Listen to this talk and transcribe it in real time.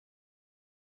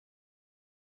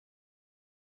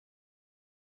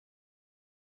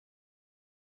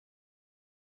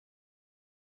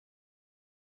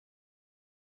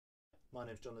My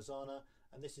name's John Lezana,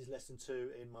 and this is lesson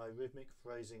 2 in my rhythmic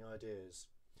phrasing ideas.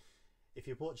 If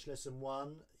you've watched lesson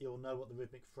 1, you'll know what the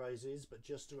rhythmic phrase is, but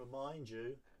just to remind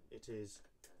you, it is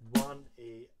 1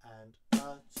 E and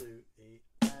a, 2 E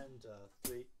and a,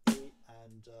 3 E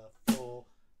and a, 4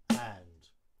 and.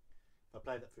 If I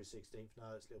play that through 16th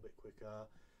notes a little bit quicker,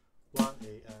 1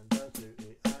 E and a, 2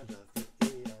 E and a,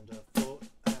 3 E and a, 4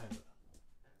 and.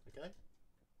 Okay?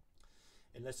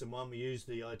 In lesson 1 we used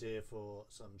the idea for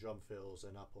some drum fills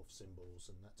and up-off cymbals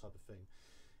and that type of thing.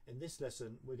 In this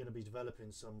lesson we're going to be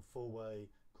developing some four-way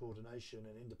coordination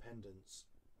and independence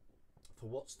for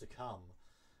what's to come.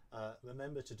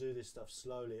 Remember to do this stuff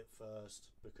slowly at first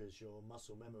because your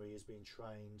muscle memory is being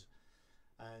trained,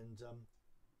 and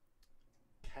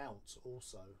count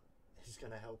also is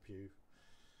going to help you.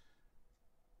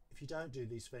 If you don't do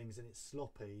these things and it's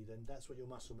sloppy, then that's what your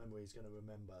muscle memory is going to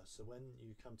remember. So when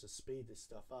you come to speed this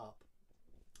stuff up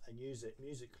and use it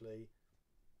musically,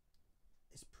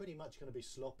 it's pretty much going to be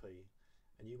sloppy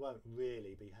and you won't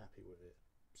really be happy with it.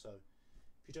 So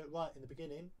if you do it right in the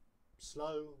beginning,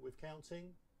 slow with counting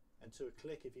and to a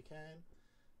click if you can,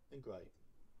 then great.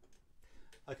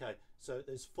 Okay, so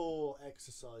there's 4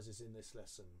 exercises in this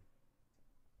lesson.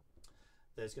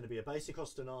 There's going to be a basic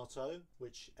ostinato,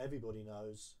 which everybody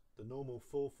knows, the normal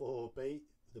 4/4 beat,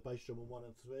 the bass drum on 1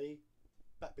 and 3,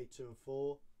 backbeat 2 and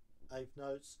 4, 8th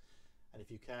notes, and if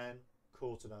you can,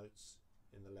 quarter notes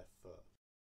in the left foot.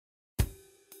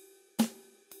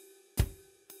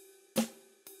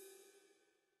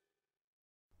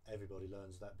 Everybody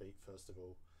learns that beat first of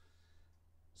all.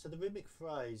 So the rhythmic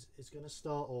phrase is going to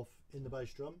start off in the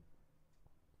bass drum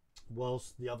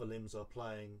whilst the other limbs are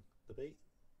playing the beat,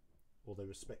 or their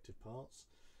respective parts.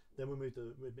 Then we move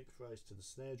the rhythmic phrase to the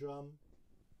snare drum,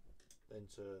 then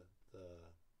to the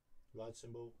ride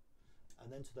cymbal, and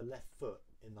then to the left foot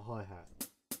in the hi-hat.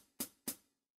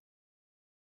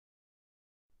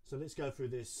 So let's go through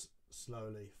this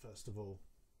slowly first of all.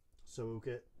 So we'll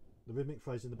get the rhythmic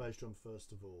phrase in the bass drum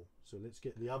first of all. So let's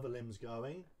get the other limbs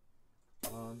going.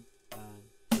 1 and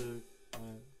 2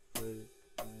 and 3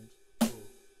 and 4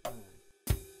 and.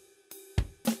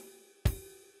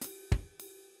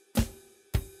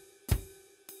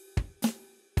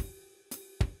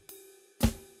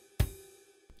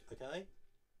 Okay.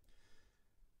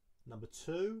 Number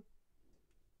 2,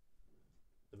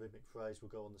 the rhythmic phrase will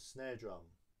go on the snare drum.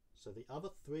 So the other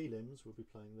 3 limbs will be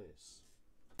playing this.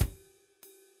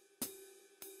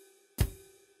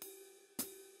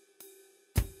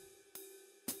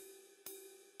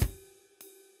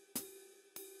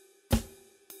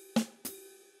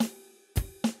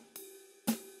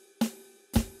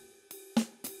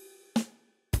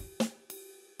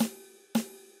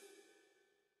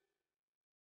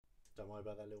 Don't worry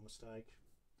about that little mistake.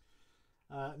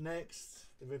 Next,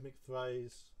 the rhythmic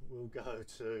phrase will go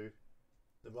to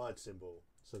the ride cymbal.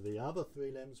 So the other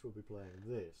 3 limbs will be playing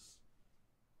this.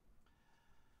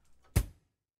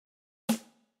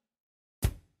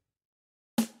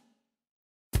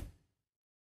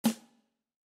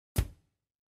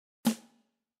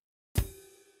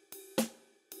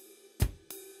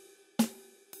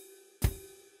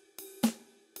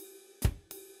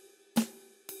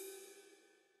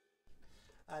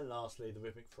 And lastly, the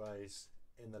rhythmic phrase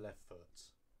in the left foot.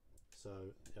 So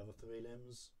the other 3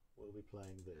 limbs will be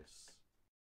playing this.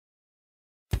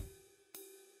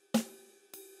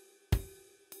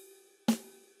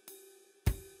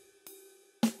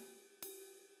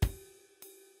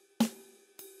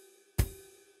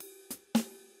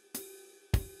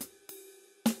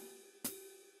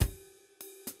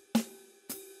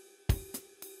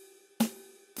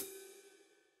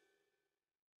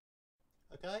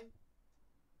 Okay?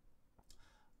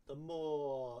 The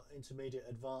more intermediate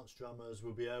advanced drummers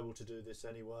will be able to do this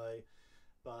anyway,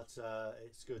 but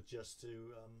it's good just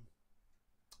to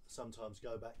sometimes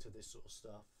go back to this sort of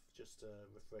stuff just to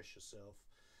refresh yourself.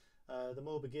 The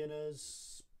more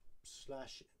beginners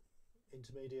 /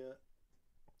 intermediate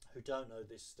who don't know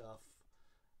this stuff,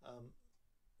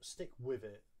 stick with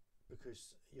it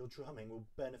because your drumming will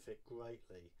benefit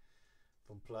greatly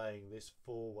from playing this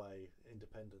 4-way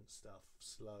independent stuff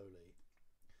slowly.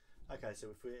 Okay, so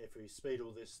if we speed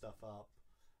all this stuff up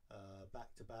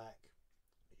back to back,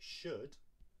 it should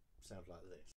sound like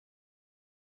this.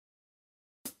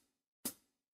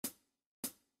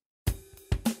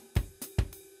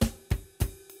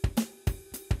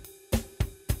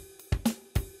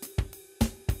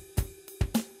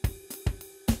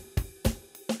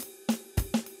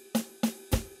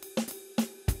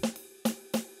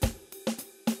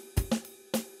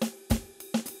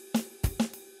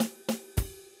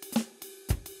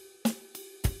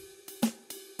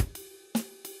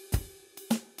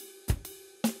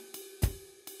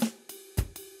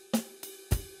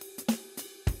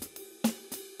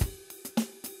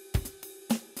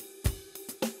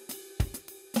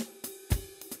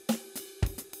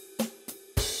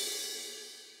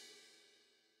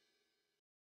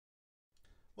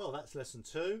 Well, that's lesson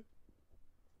 2.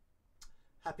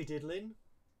 Happy diddling.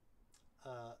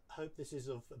 Hope this is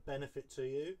of benefit to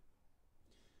you,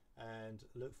 and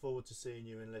look forward to seeing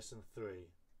you in lesson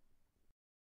 3.